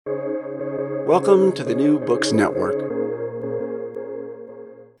Welcome to the New Books Network.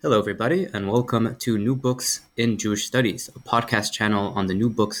 Hello, everybody, and welcome to New Books in Jewish Studies, a podcast channel on the New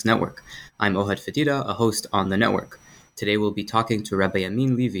Books Network. I'm Ohad Fedida, a host on the network. Today we'll be talking to Rabbi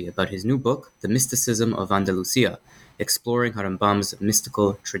Yamin Levy about his new book, The Mysticism of Andalusia, exploring HaRambam's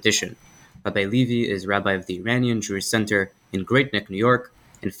mystical tradition. Rabbi Levy is rabbi of the Iranian Jewish Center in Great Neck, New York,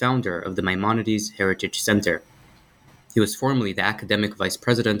 and founder of the Maimonides Heritage Center. He was formerly the academic vice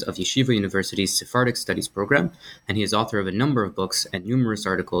president of Yeshiva University's Sephardic Studies program, and he is author of a number of books and numerous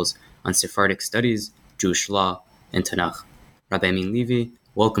articles on Sephardic studies, Jewish law, and Tanakh. Rabbi Yamin Levy,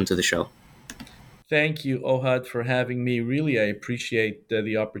 welcome to the show. Thank you, Ohad, for having me. Really, I appreciate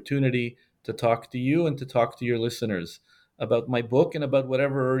the opportunity to talk to you and to talk to your listeners about my book and about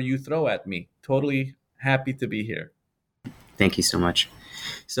whatever you throw at me. Totally happy to be here. Thank you so much.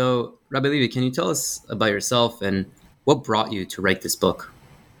 So, Rabbi Levy, can you tell us about yourself and what brought you to write this book?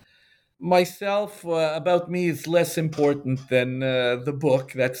 Myself, about me, is less important than the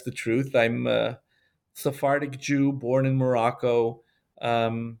book. That's the truth. I'm a Sephardic Jew born in Morocco.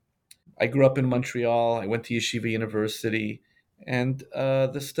 I grew up in Montreal. I went to Yeshiva University. And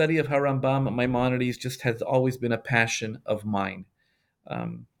the study of HaRambam, Maimonides, just has always been a passion of mine.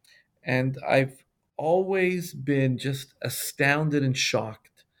 And I've always been just astounded and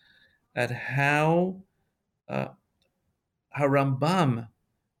shocked at how HaRambam,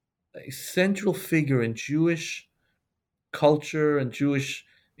 a central figure in Jewish culture and Jewish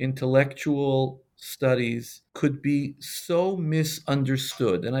intellectual studies, could be so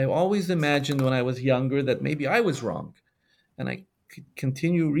misunderstood. And I always imagined when I was younger that maybe I was wrong. And I could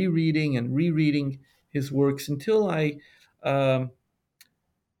continue rereading and rereading his works until I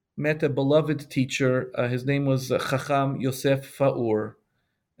met a beloved teacher. His name was Chacham Yosef Faur.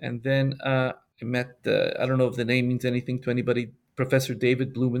 And then I met, I don't know if the name means anything to anybody, Professor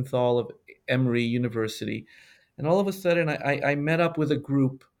David Blumenthal of Emory University. And all of a sudden, I met up with a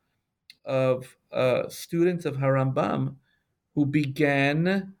group of students of HaRambam who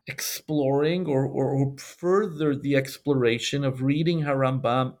began exploring or furthered the exploration of reading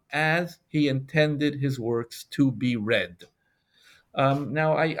HaRambam as he intended his works to be read.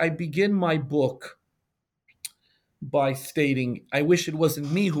 Now, I begin my book by stating, I wish it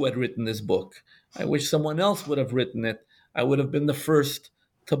wasn't me who had written this book. I wish someone else would have written it. I would have been the first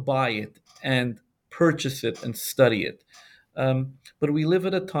to buy it and purchase it and study it. But we live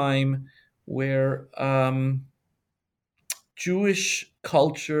at a time where Jewish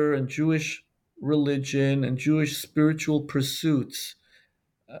culture and Jewish religion and Jewish spiritual pursuits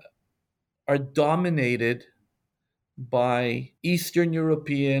are dominated by Eastern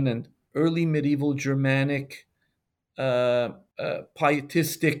European and early medieval Germanic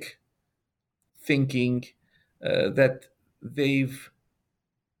pietistic thinking that they've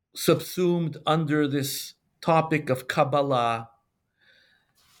subsumed under this topic of Kabbalah,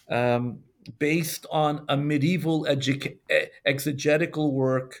 based on a medieval exegetical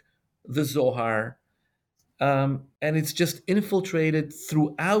work, the Zohar, and it's just infiltrated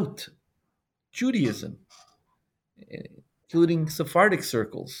throughout Judaism, including Sephardic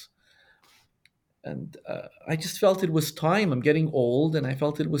circles. And I just felt it was time. I'm getting old, and I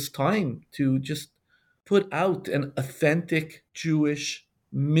felt it was time to just put out an authentic Jewish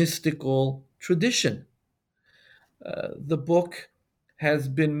mystical tradition. The book has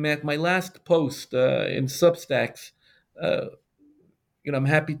been met. My last post in Substacks, I'm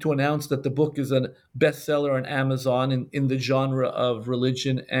happy to announce that the book is a bestseller on Amazon in the genre of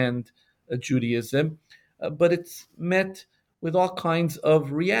religion and Judaism, but it's met with all kinds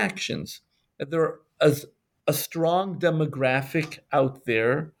of reactions. There is a strong demographic out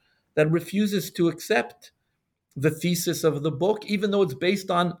there that refuses to accept the thesis of the book, even though it's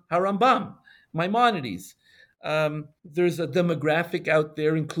based on HaRambam, Maimonides. There's a demographic out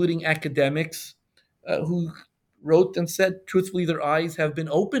there, including academics, who wrote and said, truthfully, their eyes have been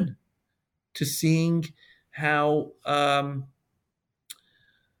open to seeing how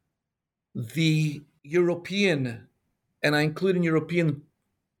the European, and I include in European,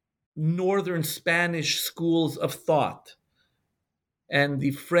 Northern Spanish schools of thought and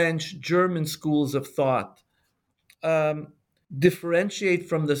the French, German schools of thought differentiate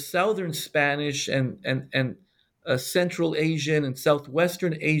from the Southern Spanish and Central Asian and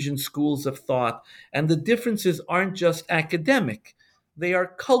Southwestern Asian schools of thought. And the differences aren't just academic, they are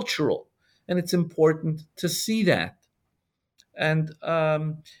cultural. And it's important to see that. And,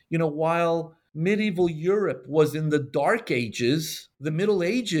 while medieval Europe was in the Dark Ages, the Middle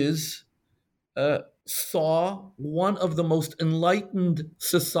Ages saw one of the most enlightened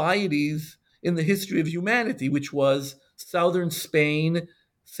societies in the history of humanity, which was Southern Spain,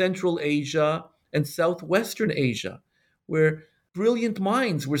 Central Asia and Southwestern Asia, where brilliant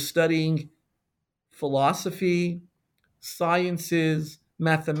minds were studying philosophy, sciences,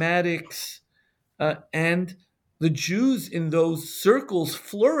 mathematics, and the Jews in those circles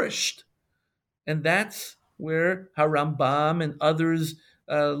flourished. And that's where HaRambam and others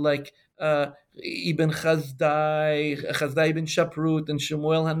like Ibn Chazdai ibn Shaprut, and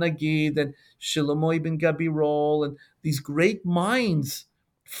Shemuel HaNagid, and Shlomo ibn Gabirol, and these great minds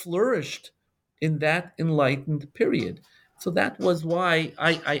flourished in that enlightened period. So that was why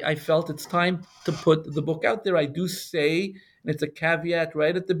I felt it's time to put the book out there. I do say, and it's a caveat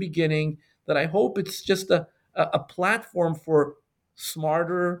right at the beginning, that I hope it's just a platform for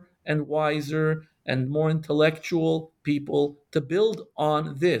smarter and wiser and more intellectual people to build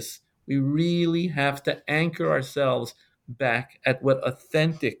on this. We really have to anchor ourselves back at what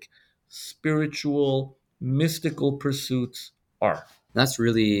authentic spiritual, mystical pursuits are. That's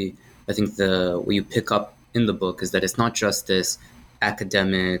really, I think, the what you pick up in the book is that it's not just this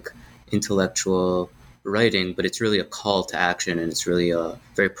academic, intellectual writing, but it's really a call to action, and it's really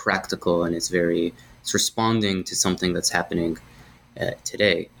very practical, and it's responding to something that's happening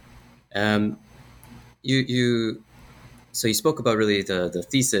today. You so you spoke about really the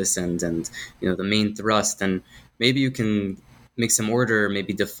thesis and the main thrust, and maybe you can make some order,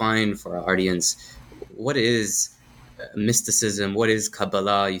 maybe define for our audience what is mysticism, what is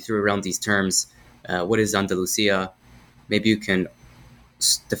Kabbalah. You threw around these terms. What is Andalusia? Maybe you can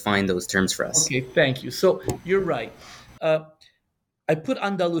define those terms for us. Okay, thank you. So you're right. I put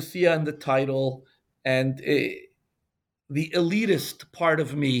Andalusia in the title, and the elitist part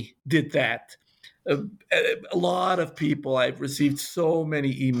of me did that. A lot of people, I've received so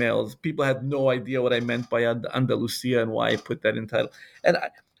many emails. People had no idea what I meant by Andalusia and why I put that in title. And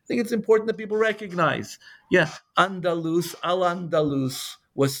I think it's important that people recognize, Al-Andalus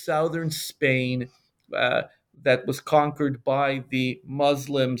was southern Spain that was conquered by the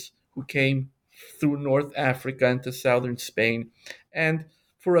Muslims who came through North Africa into southern Spain. And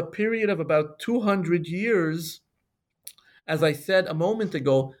for a period of about 200 years, as I said a moment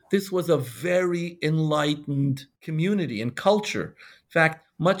ago, this was a very enlightened community and culture. In fact,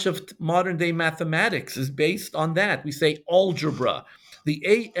 much of modern day mathematics is based on that. We say algebra.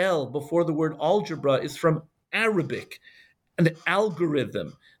 The AL before the word algebra is from Arabic, an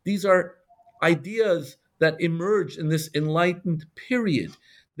algorithm. These are ideas that emerged in this enlightened period.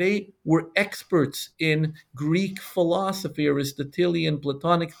 They were experts in Greek philosophy, Aristotelian,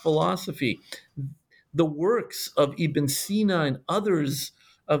 Platonic philosophy. The works of Ibn Sina and others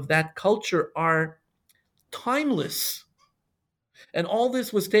of that culture are timeless. And all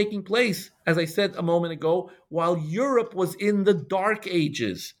this was taking place, as I said a moment ago, while Europe was in the Dark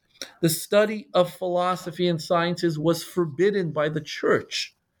Ages. The study of philosophy and sciences was forbidden by the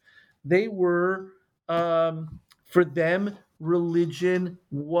church. They were, for them, religion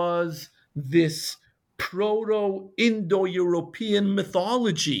was this proto-Indo-European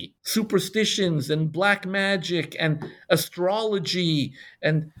mythology, superstitions and black magic and astrology.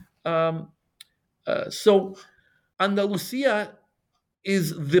 And so Andalusia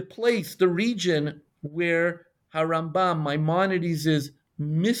is the place, the region where HaRambam, Maimonides'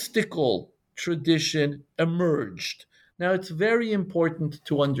 mystical tradition emerged. Now, it's very important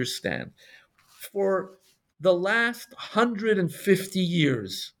to understand. For the last 150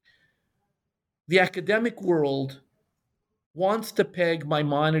 years, the academic world wants to peg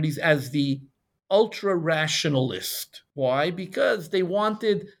Maimonides as the ultra-rationalist. Why? Because they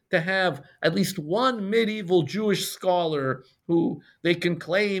wanted to have at least one medieval Jewish scholar who they can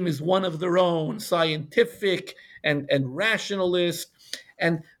claim is one of their own, scientific and rationalist.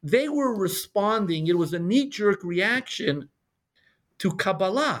 And they were responding, it was a knee-jerk reaction to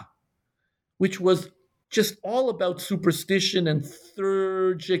Kabbalah, which was just all about superstition and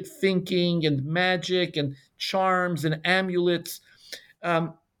theurgic thinking and magic and charms and amulets.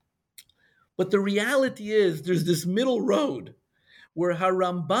 But the reality is there's this middle road where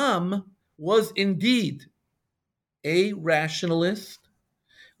HaRambam was indeed a rationalist,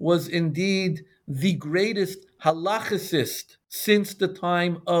 was indeed the greatest halachicist since the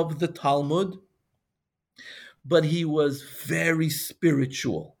time of the Talmud, but he was very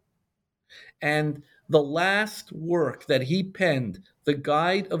spiritual. And the last work that he penned, The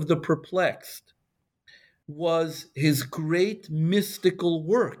Guide of the Perplexed, was his great mystical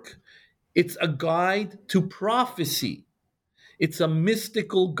work. It's a guide to prophecy. It's a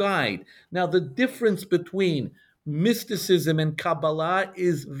mystical guide. Now, the difference between mysticism and Kabbalah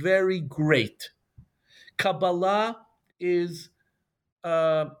is very great. Kabbalah is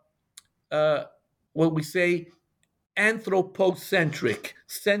what we say anthropocentric,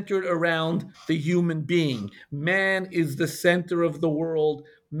 centered around the human being. Man is the center of the world.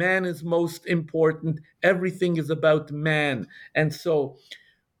 Man is most important. Everything is about man. And so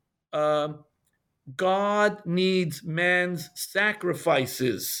God needs man's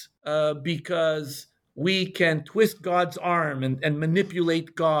sacrifices because we can twist God's arm and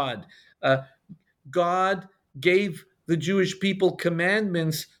manipulate God. God gave the Jewish people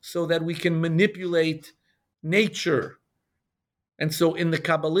commandments so that we can manipulate nature. And so in the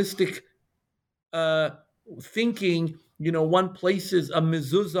Kabbalistic thinking, one places a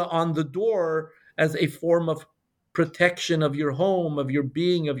mezuzah on the door as a form of protection of your home, of your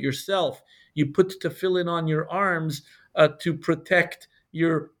being, of yourself. You put tefillin on your arms to protect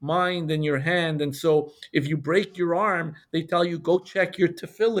your mind and your hand. And so if you break your arm, they tell you, go check your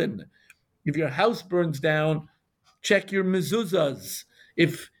tefillin. If your house burns down, check your mezuzahs.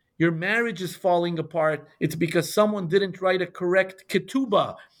 If your marriage is falling apart, it's because someone didn't write a correct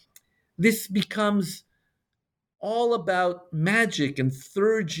ketubah. This becomes all about magic and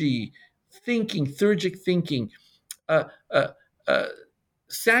theurgic thinking.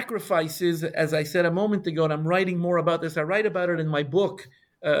 Sacrifices, as I said a moment ago, and I'm writing more about this. I write about it in my book,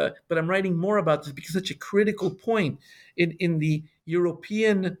 but I'm writing more about this because it's such a critical point in the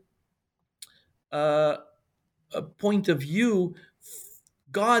European point of view.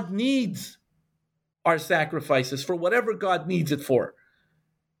 God needs our sacrifices for whatever God needs it for.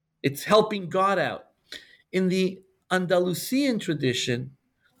 It's helping God out. In the Andalusian tradition,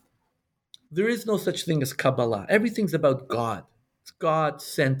 there is no such thing as Kabbalah. Everything's about God. It's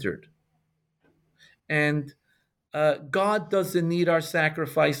God-centered. And God doesn't need our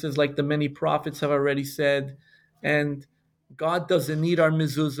sacrifices, like the many prophets have already said. And God doesn't need our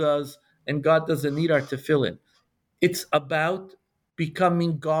mezuzahs. And God doesn't need our tefillin. It's about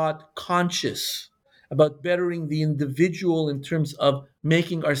becoming God conscious, about bettering the individual in terms of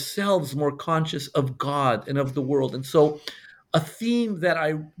making ourselves more conscious of God and of the world. And so a theme that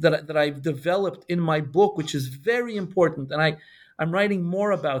I've developed in my book, which is very important, and I'm writing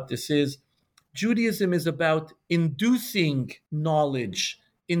more about this, is Judaism is about inducing knowledge,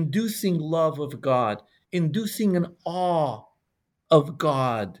 inducing love of God, inducing an awe of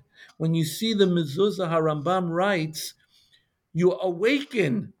God. When you see the mezuzah, HaRambam writes, you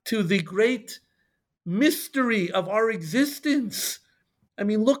awaken to the great mystery of our existence. I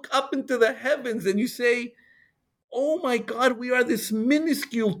mean, look up into the heavens and you say, oh my God, we are this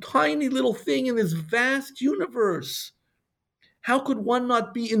minuscule, tiny little thing in this vast universe. How could one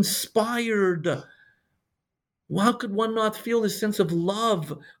not be inspired? How could one not feel this sense of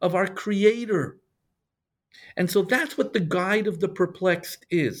love of our Creator? And so that's what the guide of the perplexed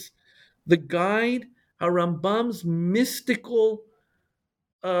is. The guide, HaRambam's mystical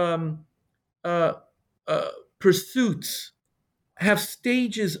pursuits have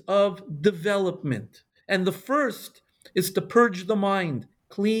stages of development. And the first is to purge the mind,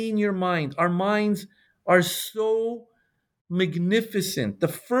 clean your mind. Our minds are so magnificent. The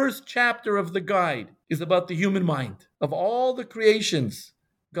first chapter of the guide is about the human mind. Of all the creations,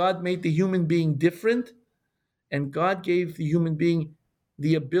 God made the human being different, and God gave the human being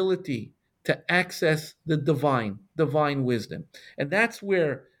the ability to access the divine wisdom. And that's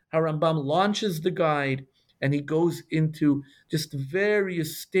where HaRambam launches the guide, and he goes into just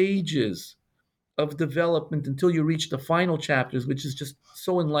various stages of development until you reach the final chapters, which is just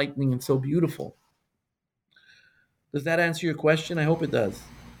so enlightening and so beautiful. Does that answer your question? I hope it does.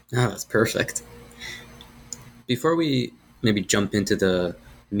 Oh, that's perfect. Before we maybe jump into the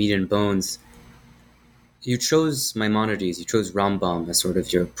meat and bones, you chose Maimonides, you chose Rambam as sort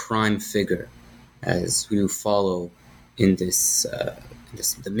of your prime figure, as you follow in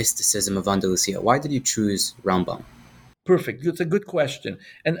the mysticism of Andalusia. Why did you choose Rambam? Perfect. It's a good question.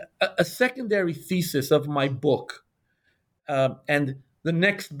 And a secondary thesis of my book, and the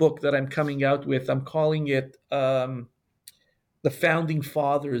next book that I'm coming out with, I'm calling it The Founding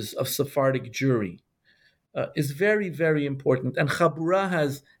Fathers of Sephardic Jewry, is very, very important. And Chabura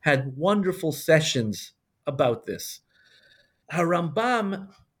has had wonderful sessions about this. HaRambam,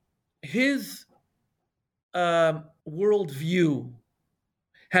 his worldview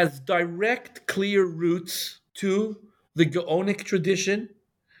has direct, clear roots to the Gaonic tradition,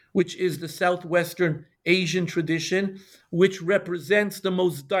 which is the Southwestern Asian tradition, which represents the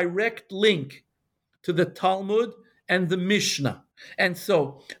most direct link to the Talmud and the Mishnah. And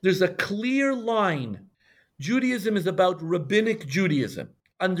so there's a clear line. Judaism is about rabbinic Judaism,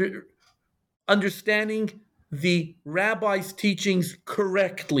 understanding the rabbi's teachings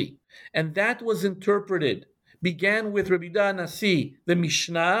correctly. And that was interpreted, began with Rabbi Yehuda Nasi, the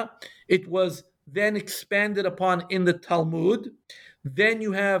Mishnah. It was then expanded upon in the Talmud. Then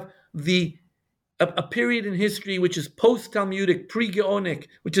you have a period in history which is post-Talmudic, pre-Geonic,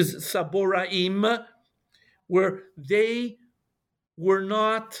 which is Saboraim, where they were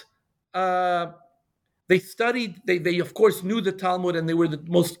not, they studied, they of course knew the Talmud, and they were the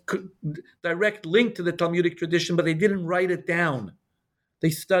most direct link to the Talmudic tradition, but they didn't write it down. They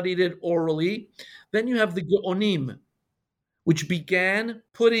studied it orally. Then you have the Geonim, which began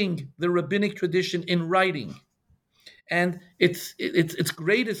putting the rabbinic tradition in writing. And its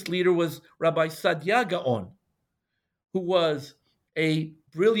greatest leader was Rabbi Sadia Gaon, who was a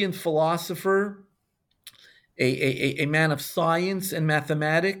brilliant philosopher, a man of science and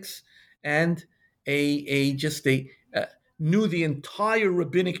mathematics, and knew the entire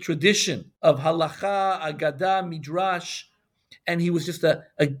rabbinic tradition of halacha, agada, midrash, and he was just a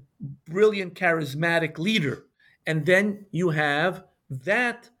brilliant, charismatic leader. And then you have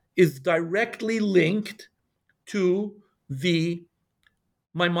that is directly linked to the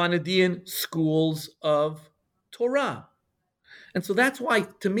Maimonidean schools of Torah. And so that's why,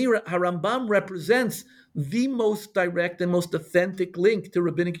 to me, HaRambam represents the most direct and most authentic link to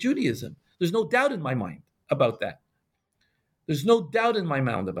Rabbinic Judaism. There's no doubt in my mind about that. There's no doubt in my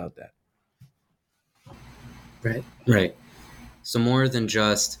mind about that. Right. So more than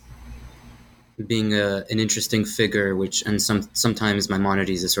just being an interesting figure, and sometimes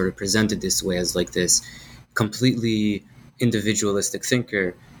Maimonides is sort of presented this way as like this completely individualistic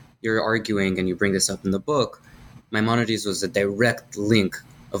thinker, you're arguing, and you bring this up in the book, Maimonides was a direct link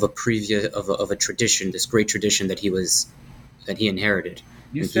of a tradition, this great tradition that he inherited.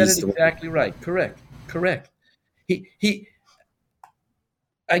 You said it exactly right. Correct.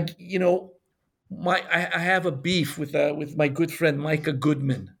 I have a beef with my good friend Micah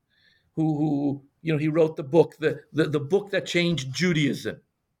Goodman, who he wrote the book, the book that changed Judaism.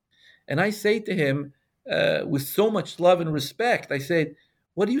 And I say to him, with so much love and respect, I said,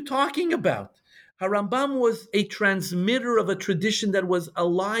 what are you talking about? HaRambam was a transmitter of a tradition that was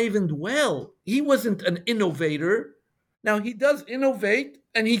alive and well. He wasn't an innovator. Now, he does innovate,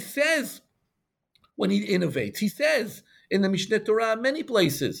 and he says, when he innovates, he says in the Mishneh Torah, many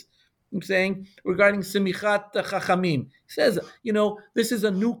places, I'm saying regarding Simichat Chachamim, he says, this is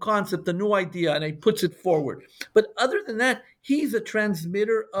a new concept, a new idea, and he puts it forward. But other than that, he's a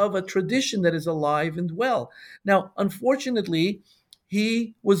transmitter of a tradition that is alive and well. Now, unfortunately,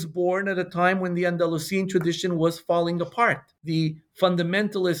 he was born at a time when the Andalusian tradition was falling apart. The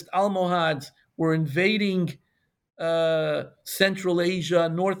fundamentalist Almohads were invading Central Asia,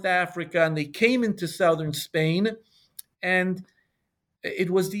 North Africa, and they came into southern Spain, and it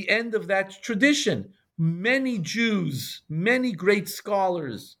was the end of that tradition. Many Jews, many great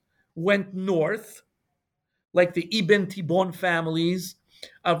scholars went north, like the Ibn Tibon families,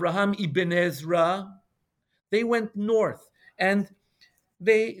 Avraham Ibn Ezra. They went north, and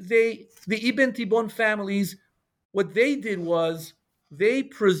the Ibn Tibon families, what they did was they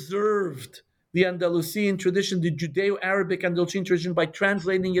preserved the Andalusian tradition, the Judeo-Arabic Andalusian tradition, by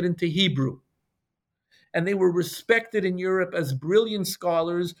translating it into Hebrew. And they were respected in Europe as brilliant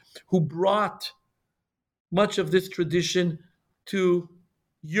scholars who brought much of this tradition to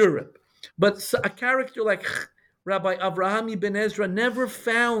Europe. But a character like Rabbi Avraham Ibn Ezra never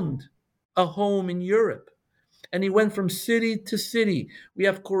found a home in Europe. And he went from city to city. We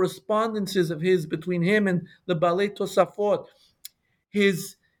have correspondences of his between him and the Balei Tosafot.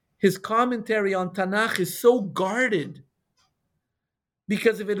 His commentary on Tanakh is so guarded,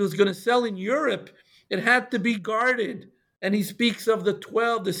 because if it was going to sell in Europe, it had to be guarded. And he speaks of the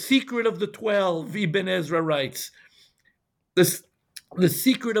 12, the secret of the 12, Ibn Ezra writes. The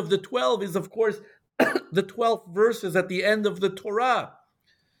secret of the 12 is, of course, the 12th verses at the end of the Torah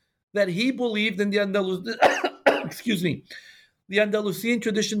that he believed in the the Andalusian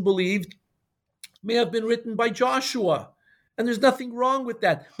tradition believed may have been written by Joshua. And there's nothing wrong with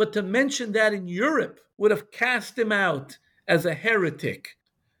that. But to mention that in Europe would have cast him out as a heretic.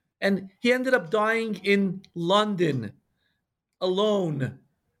 And he ended up dying in London alone.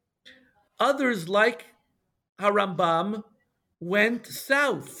 Others, like HaRambam, went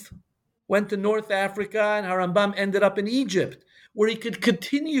south, went to North Africa, and HaRambam ended up in Egypt, where he could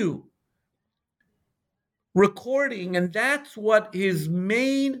continue recording. And that's what his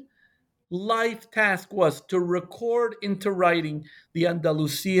main life task was, to record into writing the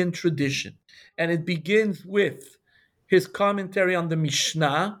Andalusian tradition. And it begins with his commentary on the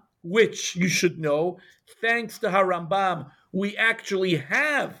Mishnah, which you should know, thanks to HaRambam, we actually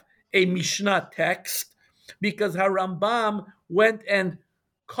have a Mishnah text, because HaRambam went and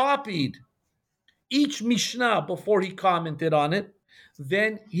copied each Mishnah before he commented on it.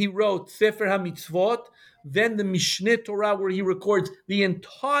 Then he wrote Sefer HaMitzvot. Then the Mishneh Torah, where he records the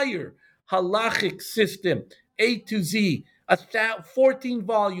entire halachic system, A to Z, 14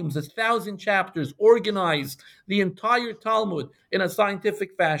 volumes, 1,000 chapters, organized the entire Talmud in a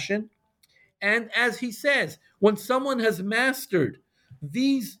scientific fashion. And as he says, when someone has mastered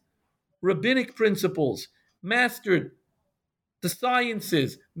these rabbinic principles, mastered the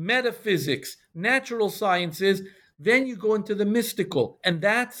sciences, metaphysics, natural sciences, then you go into the mystical. And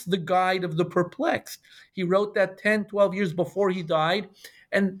that's the guide of the perplexed. He wrote that 10, 12 years before he died.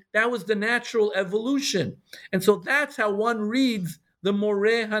 And that was the natural evolution. And so that's how one reads the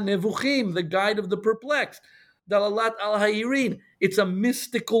Moreh HaNevuchim, the guide of the perplexed. Dalalat al-Ha'irin. It's a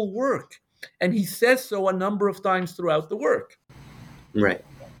mystical work. And he says so a number of times throughout the work. Right,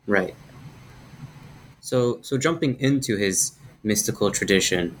 right. So jumping into his mystical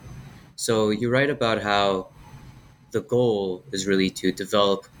tradition, so you write about how the goal is really to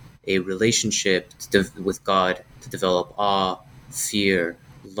develop a relationship with God, to develop awe, fear,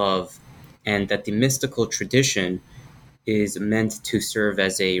 love, and that the mystical tradition is meant to serve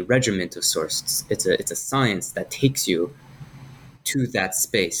as a regiment of sorts. It's a science that takes you to that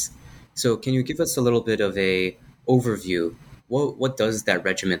space. So can you give us a little bit of a overview? What does that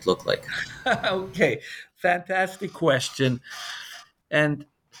regiment look like? Okay, fantastic question. And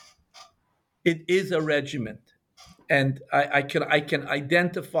it is a regiment. And I can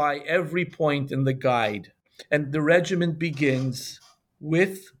identify every point in the guide. And the regiment begins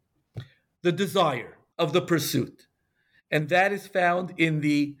with the desire of the pursuit. And that is found in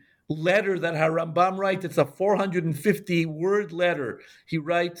the letter that HaRambam writes. It's a 450-word letter. He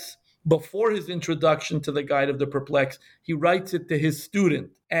writes before his introduction to the Guide of the Perplexed. He writes it to his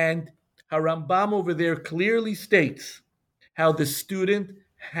student. And HaRambam over there clearly states how the student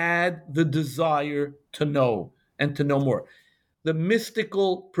had the desire to know and to know more. The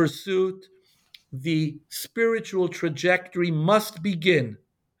mystical pursuit, the spiritual trajectory must begin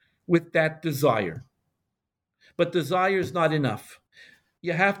with that desire. But desire is not enough.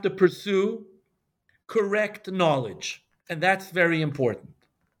 You have to pursue correct knowledge. And that's very important.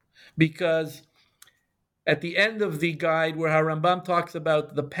 Because at the end of the guide, where HaRambam talks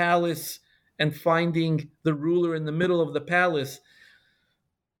about the palace and finding the ruler in the middle of the palace,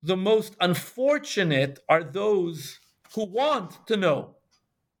 the most unfortunate are those who want to know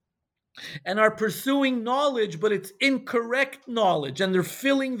and are pursuing knowledge, but it's incorrect knowledge, and they're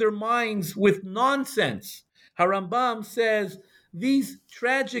filling their minds with nonsense. HaRambam says these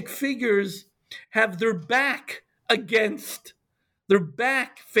tragic figures have their back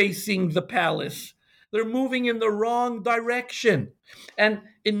facing the palace. They're moving in the wrong direction. And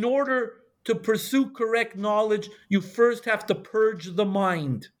in order to pursue correct knowledge, you first have to purge the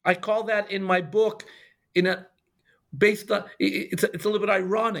mind. I call that in my book, it's a little bit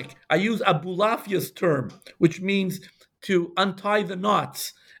ironic. I use Abulafia's term, which means to untie the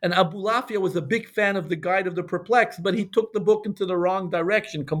knots. And Abulafia was a big fan of the Guide of the Perplexed, but he took the book into the wrong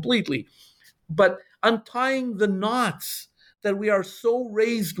direction completely. But untying the knots that we are so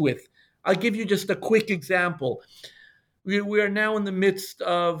raised with. I'll give you just a quick example. We are now in the midst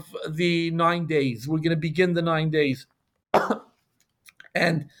of the 9 days. We're going to begin the 9 days.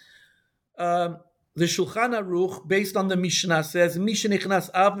 And the Shulchan Aruch, based on the Mishnah, says, Mishenichnas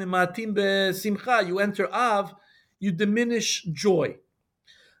Av mematim besimcha. You enter Av, you diminish joy.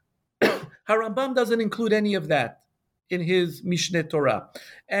 HaRambam doesn't include any of that in his Mishneh Torah.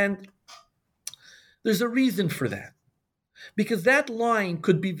 And there's a reason for that. Because that line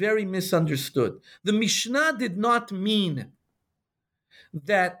could be very misunderstood. The Mishnah did not mean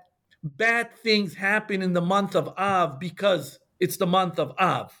that bad things happen in the month of Av because it's the month of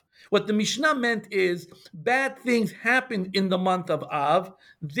Av. What the Mishnah meant is bad things happened in the month of Av,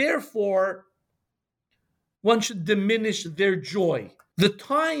 therefore one should diminish their joy. The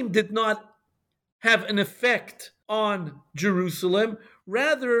time did not have an effect on Jerusalem.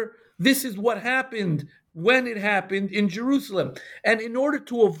 Rather, this is what happened when it happened in Jerusalem. And in order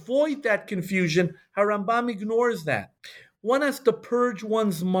to avoid that confusion, HaRambam ignores that. One has to purge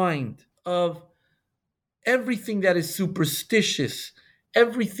one's mind of everything that is superstitious,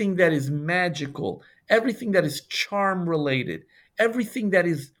 everything that is magical, everything that is charm related, everything that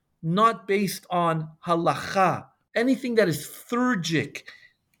is not based on halacha, anything that is theurgic.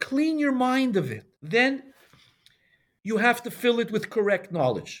 Clean your mind of it. Then you have to fill it with correct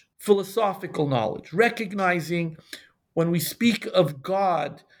knowledge, philosophical knowledge, recognizing when we speak of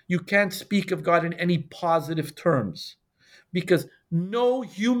God, you can't speak of God in any positive terms because no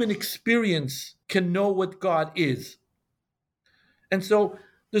human experience can know what God is. And so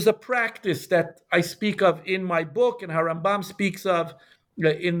There's a practice that I speak of in my book, and HaRambam speaks of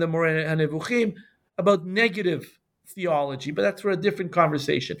in the Moreh HaNevuchim, about negative theology, but that's for a different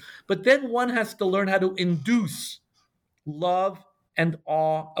conversation. But then one has to learn how to induce love and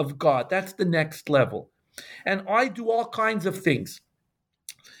awe of God. That's the next level. And I do all kinds of things.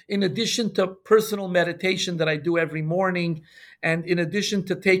 In addition to personal meditation that I do every morning, and in addition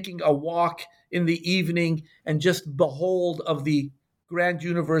to taking a walk in the evening and just behold of the grand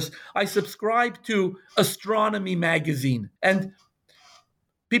universe, I subscribe to Astronomy magazine. And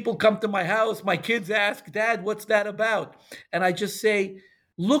people come to my house, my kids ask, Dad, what's that about? And I just say,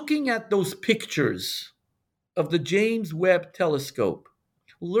 looking at those pictures of the James Webb Telescope,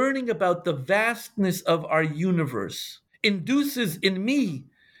 learning about the vastness of our universe, induces in me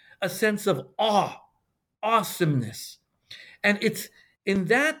a sense of awe, awesomeness. And it's in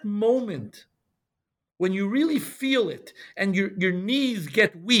that moment when you really feel it and your knees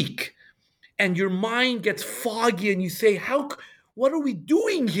get weak and your mind gets foggy and you say, what are we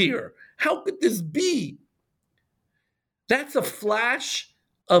doing here? How could this be? That's a flash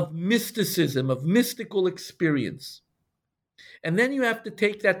of mysticism, of mystical experience. And then you have to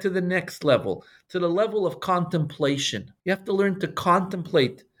take that to the next level, to the level of contemplation. You have to learn to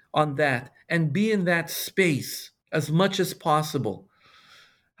contemplate on that and be in that space as much as possible.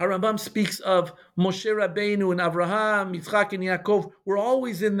 HaRambam speaks of Moshe Rabbeinu and Avraham, Yitzchak and Yaakov. We're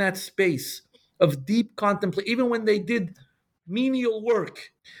always in that space of deep contemplation. Even when they did menial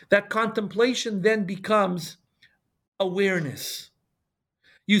work, that contemplation then becomes awareness.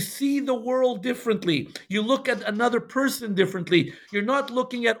 You see the world differently. You look at another person differently. You're not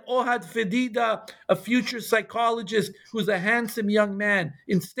looking at Ohad Fedida, a future psychologist who's a handsome young man.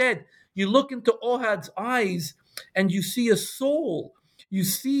 Instead, you look into Ohad's eyes and you see a soul. You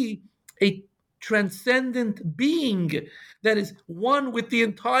see a transcendent being that is one with the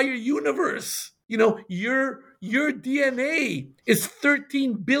entire universe. You know, your DNA is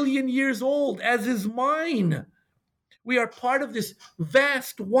 13 billion years old, as is mine. We are part of this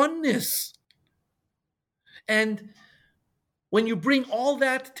vast oneness. And when you bring all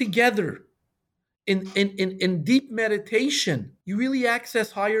that together in deep meditation, you really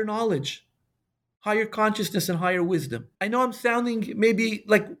access higher knowledge, higher consciousness, and higher wisdom. I know I'm sounding maybe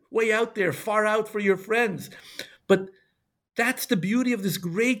like way out there, far out for your friends, but that's the beauty of this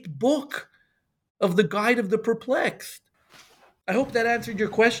great book of the Guide of the Perplexed. I hope that answered your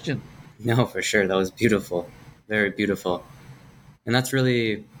question. No, for sure. That was beautiful. Very beautiful. And that's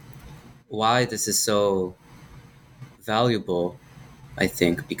really why this is so valuable, I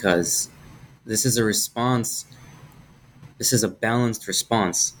think, because this is a response, this is a balanced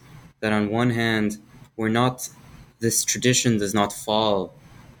response, that on one hand, this tradition does not fall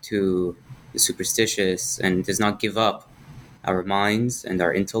to the superstitious and does not give up our minds and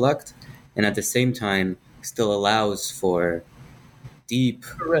our intellect, and at the same time still allows for deep,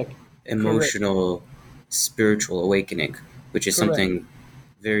 emotional, spiritual awakening, which is something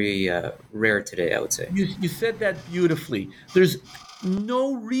very rare today, I would say. You said that beautifully. There's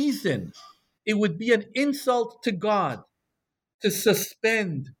no reason it would be an insult to God to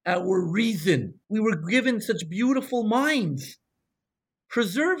suspend our reason. We were given such beautiful minds.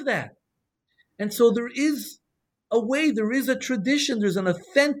 Preserve that. And so there is a way, there is a tradition, there's an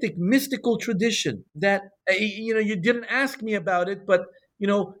authentic mystical tradition that, you didn't ask me about it, but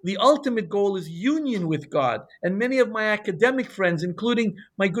the ultimate goal is union with God. And many of my academic friends, including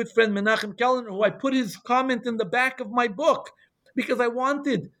my good friend Menachem Kellner, who I put his comment in the back of my book, because I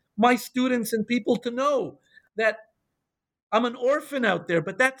wanted my students and people to know that I'm an orphan out there,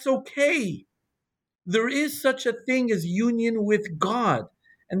 but that's okay. There is such a thing as union with God.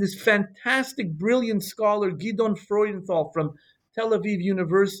 And this fantastic, brilliant scholar, Gidon Freudenthal from Tel Aviv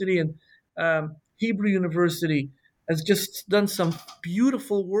University and Hebrew University, has just done some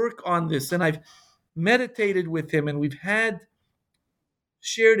beautiful work on this. And I've meditated with him, and we've had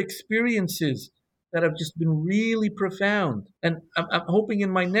shared experiences that have just been really profound. And I'm hoping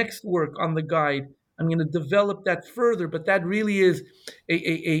in my next work on the guide, I'm going to develop that further. But that really is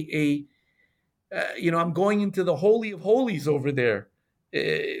I'm going into the Holy of Holies over there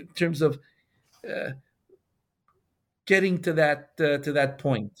in terms of getting to that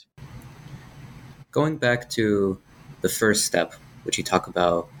point. Going back to the first step, which you talk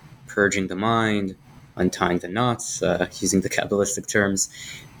about purging the mind, untying the knots, using the Kabbalistic terms,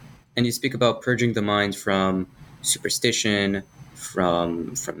 and you speak about purging the mind from superstition,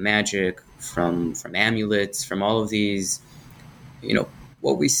 from magic, from amulets, from all of these,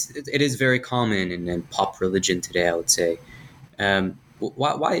 it is very common in pop religion today, I would say.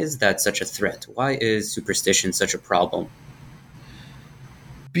 Why is that such a threat? Why is superstition such a problem?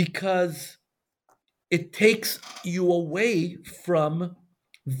 because it takes you away from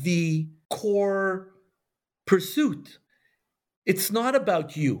the core pursuit. It's not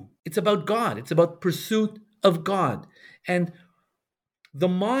about you. It's about God. It's about pursuit of God. And the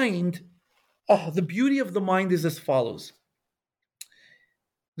mind, the beauty of the mind is as follows.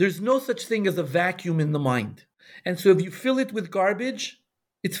 There's no such thing as a vacuum in the mind. And so if you fill it with garbage,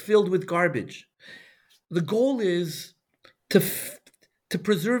 it's filled with garbage. The goal is to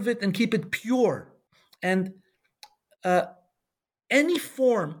preserve it and keep it pure. And any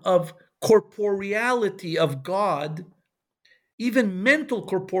form of corporeality of God, even mental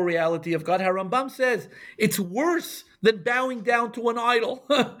corporeality of God, HaRambam says it's worse than bowing down to an idol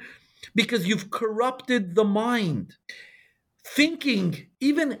because you've corrupted the mind. Thinking,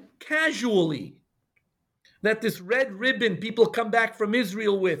 even casually, that this red ribbon people come back from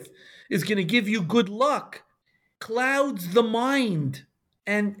Israel with is going to give you good luck, clouds the mind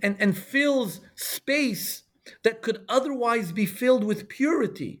and fills space that could otherwise be filled with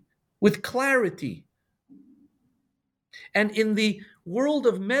purity, with clarity. And in the world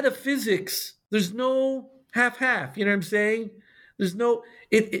of metaphysics, there's no half-half, you know what I'm saying? There's no,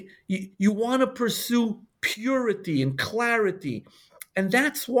 you want to pursue purity and clarity. And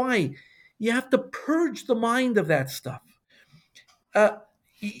that's why you have to purge the mind of that stuff. I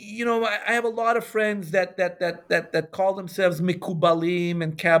have a lot of friends that call themselves Mikubalim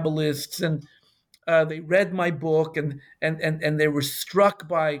and Kabbalists, and they read my book and they were struck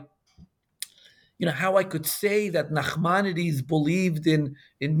by how I could say that Nachmanides believed in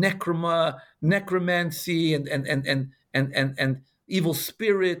necromancy and evil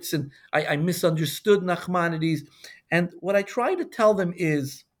spirits, and I misunderstood Nachmanides. And what I try to tell them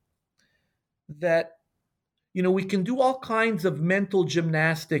is that we can do all kinds of mental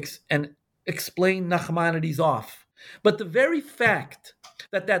gymnastics and explain Nachmanides off, but the very fact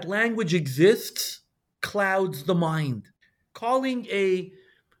that language exists clouds the mind. Calling a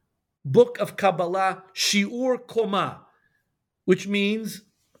book of Kabbalah Shiur Koma, which means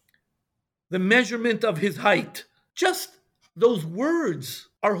the measurement of his height. Just those words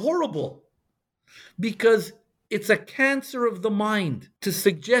are horrible because it's a cancer of the mind to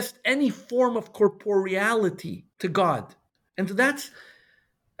suggest any form of corporeality to God. And that's,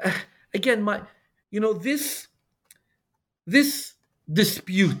 again, this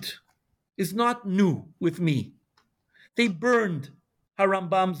dispute is not new with me. They burned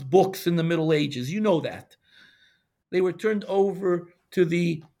HaRambam's books in the Middle Ages. You know that. They were turned over to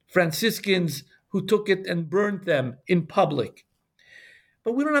the Franciscans who took it and burned them in public.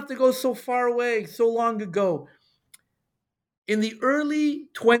 But we don't have to go so far away, so long ago. In the early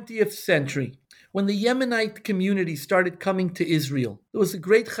 20th century, when the Yemenite community started coming to Israel, there was a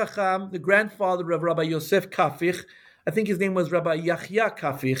great Chacham, the grandfather of Rabbi Yosef Kafich. I think his name was Rabbi Yahya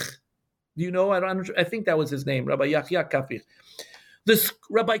Kafich. Do you know? I think that was his name, Rabbi Yahya Kafich. This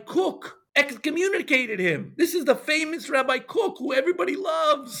Rabbi Kook excommunicated him. This is the famous Rabbi Kook who everybody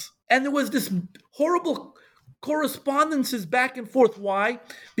loves. And there was this horrible correspondences back and forth. Why?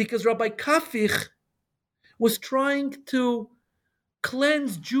 Because Rabbi Kafich was trying to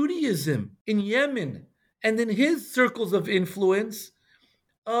cleanse Judaism in Yemen and in his circles of influence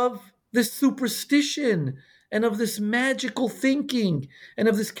of this superstition and of this magical thinking and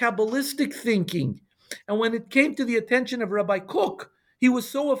of this Kabbalistic thinking. And when it came to the attention of Rabbi Kook, he was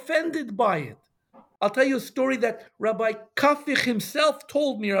so offended by it. I'll tell you a story that Rabbi Kafich himself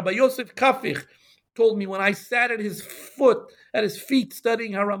told me, Rabbi Yosef Kafich told me when I sat at his feet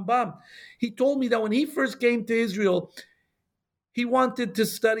studying HaRambam. He told me that when he first came to Israel, he wanted to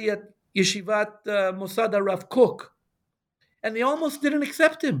study at Yeshivat Mosad Rav Kook. And they almost didn't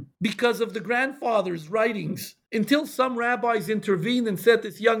accept him because of the grandfather's writings, until some rabbis intervened and said,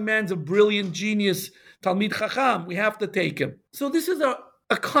 this young man's a brilliant genius, Talmid Chacham, we have to take him. So this is a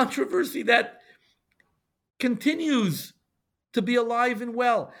controversy that continues to be alive and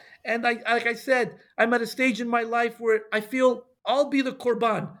well. And like I said, I'm at a stage in my life where I feel I'll be the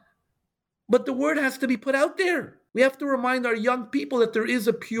korban. But the word has to be put out there. We have to remind our young people that there is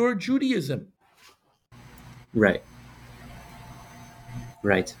a pure Judaism. Right.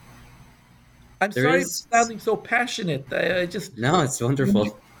 I'm sorry for sounding so passionate. No, it's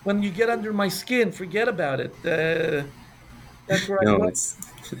wonderful. When you get under my skin, forget about it. That's where I go.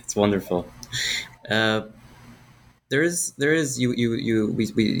 It's wonderful. There is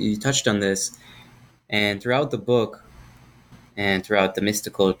we touched on this, and throughout the book and throughout the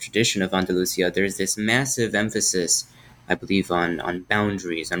mystical tradition of Andalusia, there's this massive emphasis, I believe, on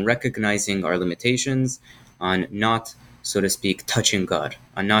boundaries, on recognizing our limitations, on not, so to speak, touching God,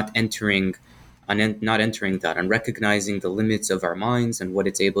 on not entering not entering that, on recognizing the limits of our minds and what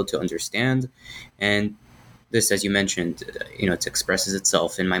it's able to understand. And this, as you mentioned, it expresses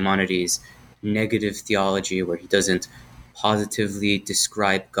itself in Maimonides' negative theology, where he doesn't positively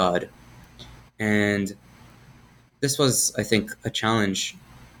describe God. And this was, I think, a challenge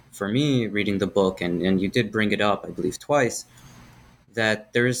for me reading the book, and you did bring it up, I believe, twice,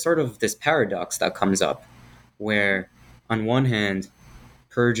 that there is sort of this paradox that comes up, where on one hand,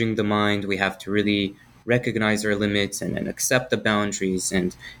 purging the mind, we have to really recognize our limits and accept the boundaries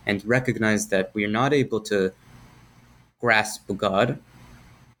and recognize that we are not able to grasp God.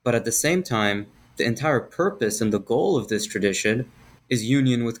 But at the same time, the entire purpose and the goal of this tradition is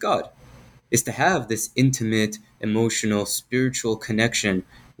union with God, is to have this intimate, emotional, spiritual connection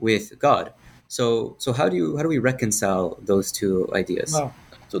with God. So how do we reconcile those two ideas? Wow.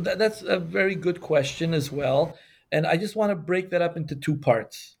 So that's a very good question as well. And I just want to break that up into two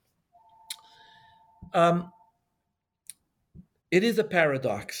parts. It is a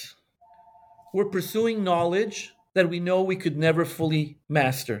paradox. We're pursuing knowledge that we know we could never fully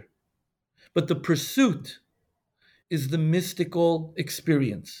master. But the pursuit is the mystical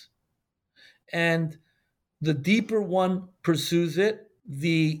experience. And the deeper one pursues it,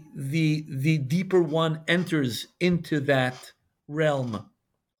 the deeper one enters into that realm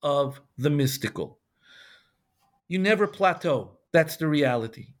of the mystical. You never plateau. That's the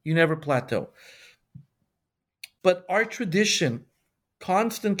reality. You never plateau. But our tradition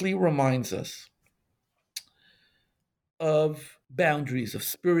constantly reminds us of boundaries, of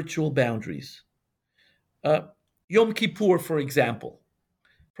spiritual boundaries. Yom Kippur, for example,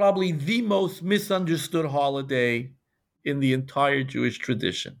 probably the most misunderstood holiday in the entire Jewish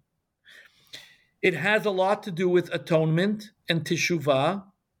tradition. It has a lot to do with atonement and teshuvah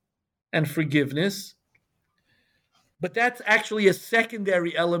and forgiveness, but that's actually a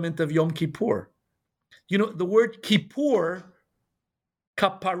secondary element of Yom Kippur. The word Kippur,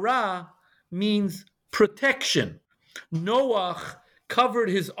 kapara, means protection. Noach covered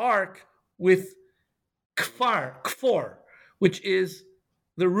his ark with kfor, which is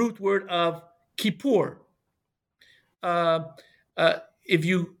the root word of Kippur. If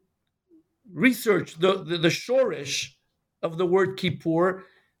you research the shorish of the word Kippur,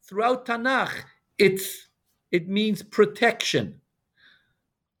 throughout Tanakh, it means protection.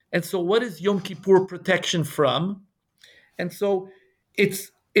 And so what is Yom Kippur protection from? And so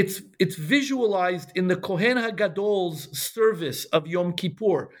it's visualized in the Kohen HaGadol's service of Yom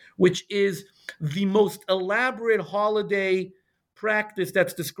Kippur, which is the most elaborate holiday practice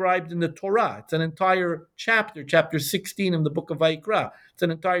that's described in the Torah. It's an entire chapter 16 in the book of Vayikra. It's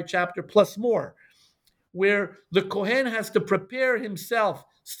an entire chapter plus more, where the Kohen has to prepare himself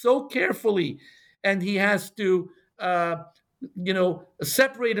so carefully, and he has to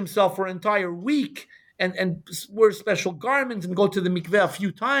separate himself for an entire week and wear special garments and go to the mikveh a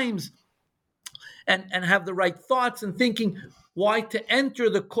few times and have the right thoughts and thinking. Why? To enter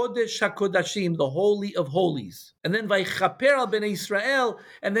the Kodesh HaKodashim, the Holy of Holies. And then Vaychaper al Bnei Israel,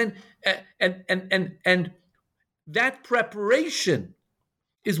 and then and that preparation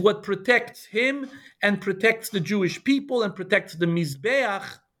is what protects him and protects the Jewish people and protects the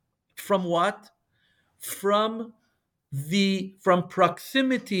Mizbeach from what? From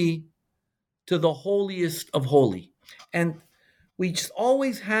proximity to the holiest of holy. And we just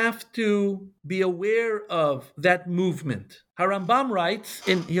always have to be aware of that movement. HaRambam writes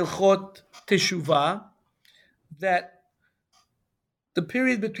in Hilchot Teshuvah that the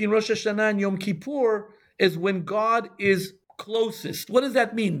period between Rosh Hashanah and Yom Kippur is when God is closest. What does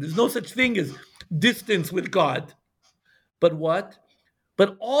that mean? There's no such thing as distance with God. But what?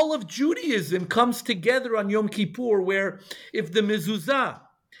 But all of Judaism comes together on Yom Kippur, where if the mezuzah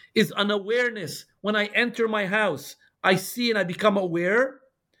is an awareness, when I enter my house, I see and I become aware.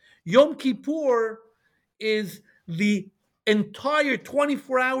 Yom Kippur is the entire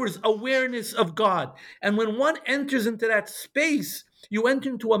 24 hours awareness of God. And when one enters into that space, you enter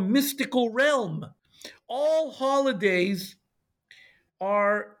into a mystical realm. All holidays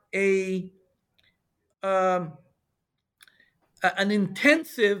are an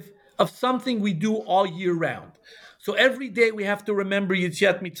intensive of something we do all year round. So every day we have to remember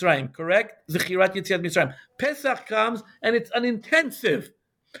Yetziat Mitzrayim, correct? Zechirat Yetziat Mitzrayim. Pesach comes and it's an intensive.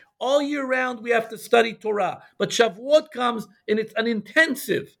 All year round we have to study Torah. But Shavuot comes and it's an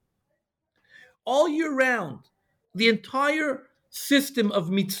intensive. All year round, the entire system of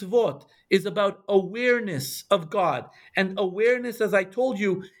mitzvot is about awareness of God. And awareness, as I told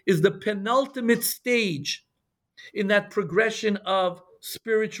you, is the penultimate stage in that progression of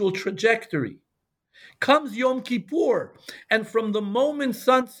spiritual trajectory. Comes Yom Kippur, and from the moment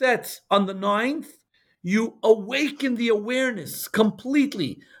sun sets on the 9th, you awaken the awareness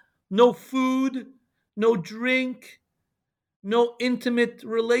completely. No food, no drink, no intimate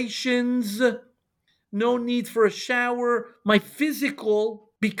relations, no need for a shower. My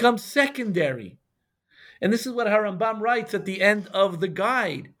physical becomes secondary. And this is what HaRambam writes at the end of the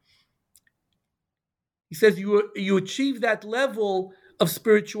guide. He says you achieve that level of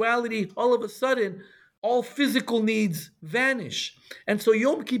spirituality, all of a sudden, all physical needs vanish. And so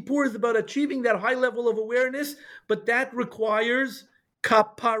Yom Kippur is about achieving that high level of awareness, but that requires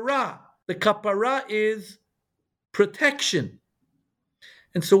kapara. The kapara is protection.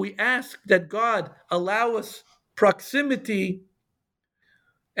 And so we ask that God allow us proximity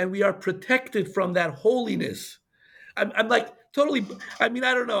and we are protected from that holiness. I'm like totally, I mean,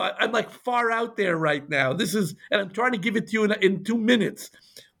 I don't know. I'm like far out there right now. And I'm trying to give it to you in 2 minutes.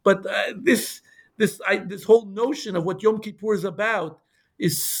 But this whole notion of what Yom Kippur is about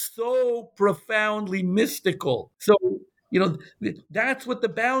is so profoundly mystical. So, that's what the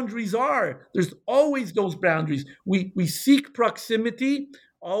boundaries are. There's always those boundaries. We seek proximity,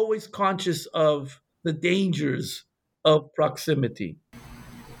 always conscious of the dangers of proximity.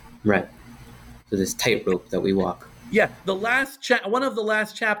 Right. So this tightrope that we walk. Yeah, one of the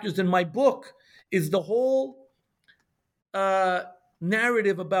last chapters in my book is the whole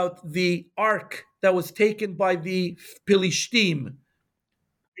narrative about the ark that was taken by the Philistine.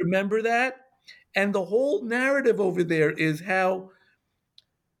 Remember that? And the whole narrative over there is how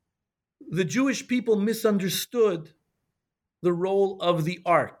the Jewish people misunderstood the role of the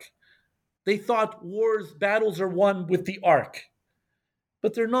ark. They thought battles are won with the ark.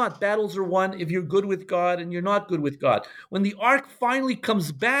 But they're not. Battles are won if you're good with God and you're not good with God. When the ark finally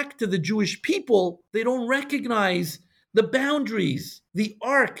comes back to the Jewish people, they don't recognize the boundaries. The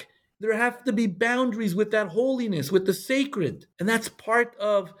ark, there have to be boundaries with that holiness, with the sacred. And that's part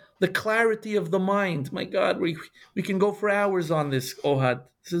of the clarity of the mind. My God, we can go for hours on this, Ohad.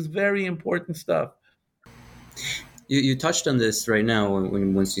 This is very important stuff. You touched on this right now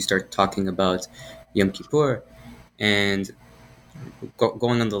once you start talking about Yom Kippur and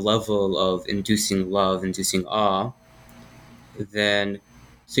going on the level of inducing love, inducing awe. Then,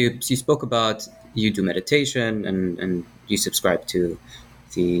 so you spoke about you do meditation and you subscribe to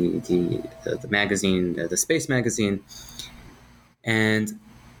the magazine, the space magazine,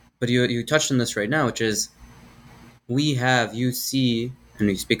 but you touched on this right now, which is you see, and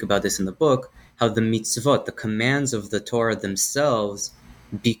you speak about this in the book, how the mitzvot, the commands of the Torah themselves,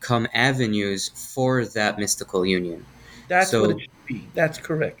 become avenues for that mystical union. That's what it should be. That's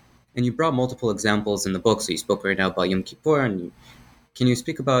correct. And you brought multiple examples in the book. So you spoke right now about Yom Kippur, and can you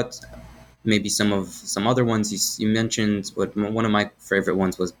speak about maybe some other ones? You mentioned one of my favorite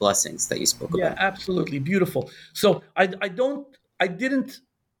ones was blessings that you spoke about. Yeah, absolutely beautiful. So I didn't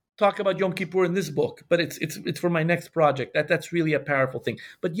talk about Yom Kippur in this book, but it's for my next project. That's really a powerful thing.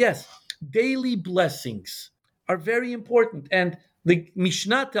 But yes, daily blessings are very important, and the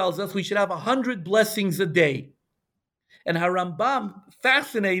Mishnah tells us we should have 100 blessings a day. And HaRambam,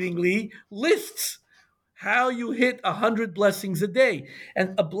 fascinatingly, lists how you hit 100 blessings a day.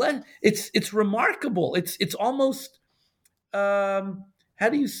 And it's remarkable. It's almost, how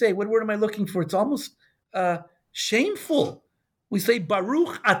do you say, what word am I looking for? It's almost shameful. We say,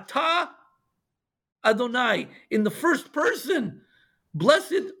 Baruch Atah Adonai, in the first person.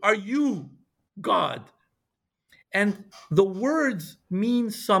 Blessed are you, God. And the words mean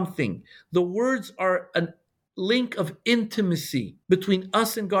something. The words are a link of intimacy between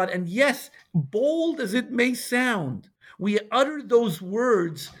us and God. And yes, bold as it may sound, we utter those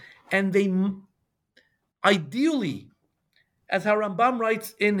words, and they ideally, as HaRambam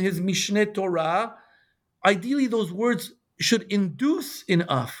writes in his Mishneh Torah, ideally those words should induce in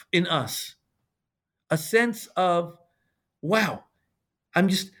us a sense of, wow, I'm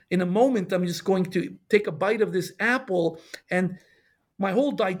just going to take a bite of this apple, and my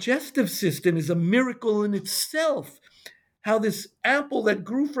whole digestive system is a miracle in itself. How this apple that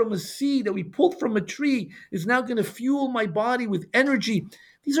grew from a seed that we pulled from a tree is now going to fuel my body with energy.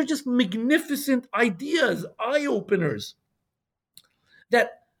 These are just magnificent ideas, eye-openers,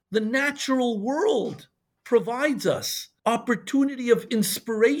 that the natural world provides us. Opportunity of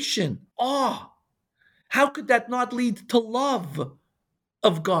inspiration, awe. How could that not lead to love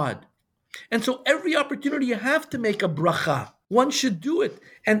of God? And so every opportunity you have to make a bracha, one should do it.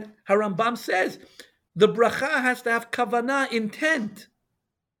 And HaRambam says the bracha has to have kavanah, intent.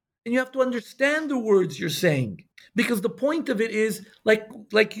 And you have to understand the words you're saying. Because the point of it is,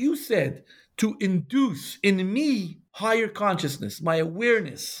 like you said, to induce in me higher consciousness, my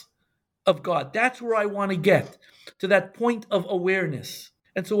awareness. of God. That's where I want to get, to that point of awareness.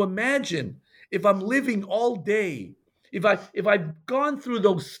 And so imagine if I'm living all day, if I've gone through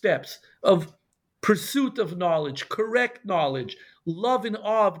those steps of pursuit of knowledge, correct knowledge, love and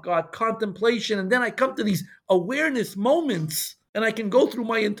awe of God, contemplation, and then I come to these awareness moments, and I can go through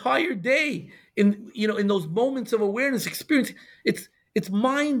my entire day in those moments of awareness experience. It's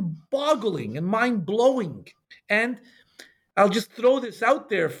mind-boggling and mind-blowing. And I'll just throw this out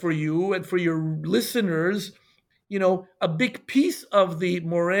there for you and for your listeners. A big piece of the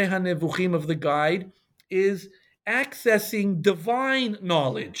Moreh HaNevuchim, of the guide, is accessing divine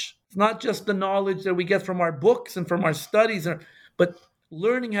knowledge. It's not just the knowledge that we get from our books and from our studies, but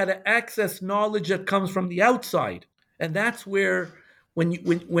learning how to access knowledge that comes from the outside. And that's where, when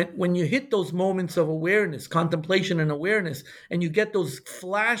you hit those moments of awareness, contemplation and awareness, and you get those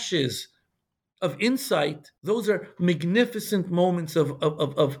flashes of insight, those are magnificent moments of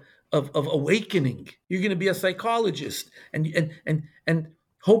awakening. You're going to be a psychologist, and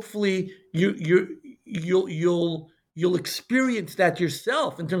hopefully you'll experience that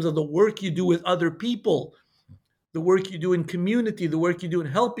yourself in terms of the work you do with other people, the work you do in community, the work you do in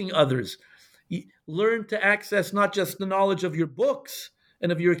helping others. You learn to access not just the knowledge of your books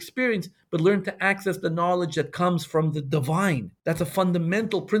and of your experience, but learn to access the knowledge that comes from the divine. That's a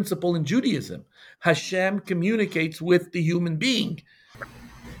fundamental principle in Judaism. Hashem communicates with the human being.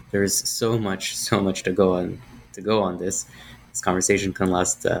 There's so much to go on this. This conversation can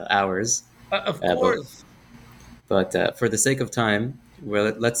last hours. Of course. But for the sake of time,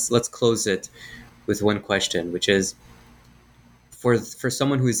 let's close it with one question, which is, for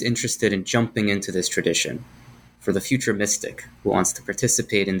someone who's interested in jumping into this tradition, for the future mystic who wants to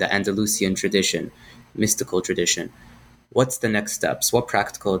participate in the Andalusian tradition, mystical tradition, what's the next steps? What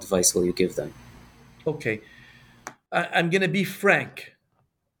practical advice will you give them? Okay. I'm going to be frank.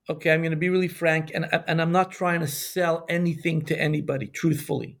 Okay, I'm going to be really frank, and I'm not trying to sell anything to anybody,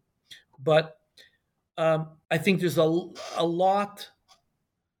 truthfully. But I think there's a lot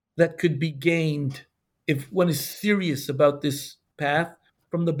that could be gained if one is serious about this path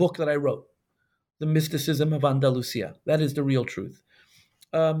from the book that I wrote, The Mysticism of Andalusia. That is the real truth.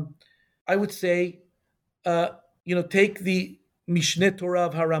 I would say, take the Mishneh Torah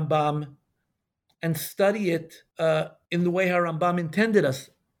of HaRambam and study it in the way HaRambam intended us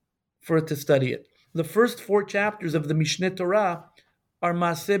for it to study it. The first 4 chapters of the Mishneh Torah are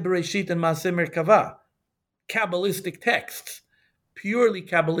Maaseh Bereshit and Maaseh Merkavah, Kabbalistic texts, purely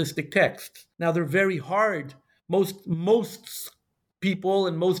Kabbalistic texts. Now, they're very hard. Most people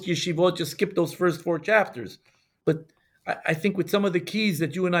and most yeshivot just skip those first 4 chapters. But I think with some of the keys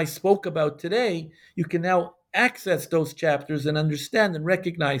that you and I spoke about today, you can now access those chapters and understand and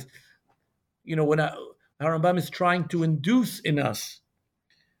recognize, when HaRambam is trying to induce in us.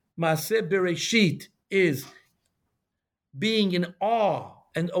 Maaseh Bereshit is being in awe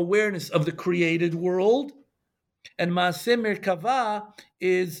and awareness of the created world. And Maaseh Merkavah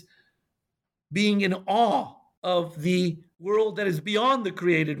is being in awe of the world that is beyond the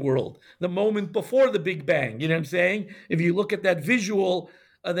created world, the moment before the Big Bang. You know what I'm saying? If you look at that visual,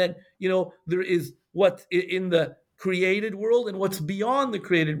 then, there is what's in the created world and what's beyond the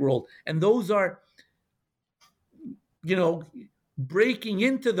created world. And those are, breaking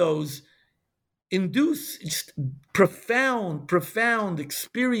into those induce just profound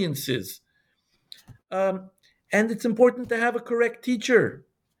experiences. And it's important to have a correct teacher.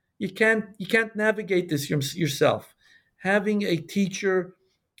 You can't navigate this yourself. Having a teacher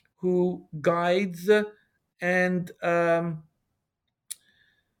who guides and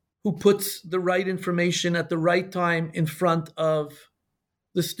who puts the right information at the right time in front of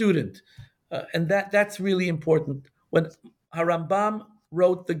the student. And that's really important. When HaRambam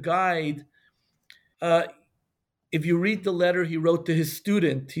wrote the guide, if you read the letter he wrote to his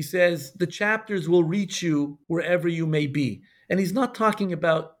student, he says, the chapters will reach you wherever you may be. And he's not talking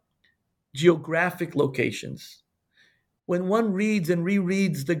about geographic locations. When one reads and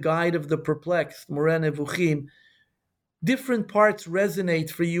rereads the Guide of the Perplexed, Moreh HaNevuchim, different parts resonate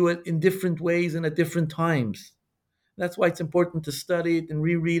for you in different ways and at different times. That's why it's important to study it and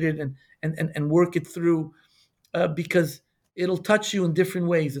reread it and work it through, because it'll touch you in different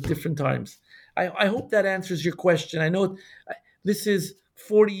ways at different times. I hope that answers your question. I know this is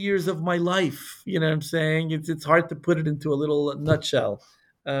 40 years of my life. You know what I'm saying? It's hard to put it into a little nutshell.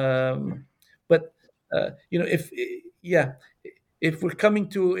 But if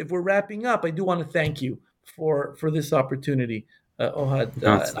we're wrapping up, I do want to thank you for this opportunity, Ohad.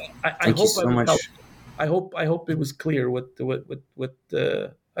 Thank you so much. I hope it was clear what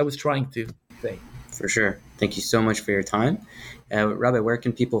I was trying to say. For sure. Thank you so much for your time. Rabbi, where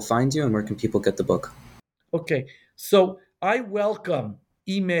can people find you and where can people get the book? Okay, so I welcome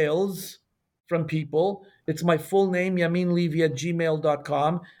emails from people. It's my full name,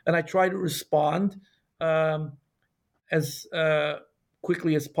 yaminlevy@gmail.com, and I try to respond as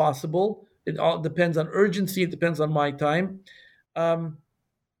quickly as possible. It all depends on urgency, it depends on my time. Um,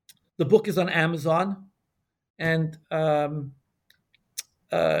 the book is on Amazon, and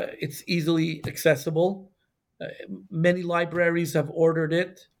it's easily accessible. Many libraries have ordered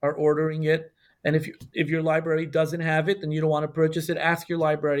it, are ordering it. And if your library doesn't have it and you don't want to purchase it, ask your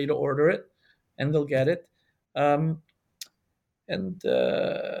library to order it, and they'll get it. Yeah,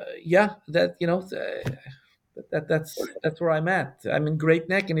 that's where I'm at. I'm in Great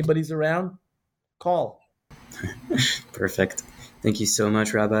Neck. Anybody's around, call. Perfect. Thank you so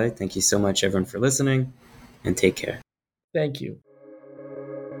much, Rabbi. Thank you so much, everyone, for listening, and take care. Thank you.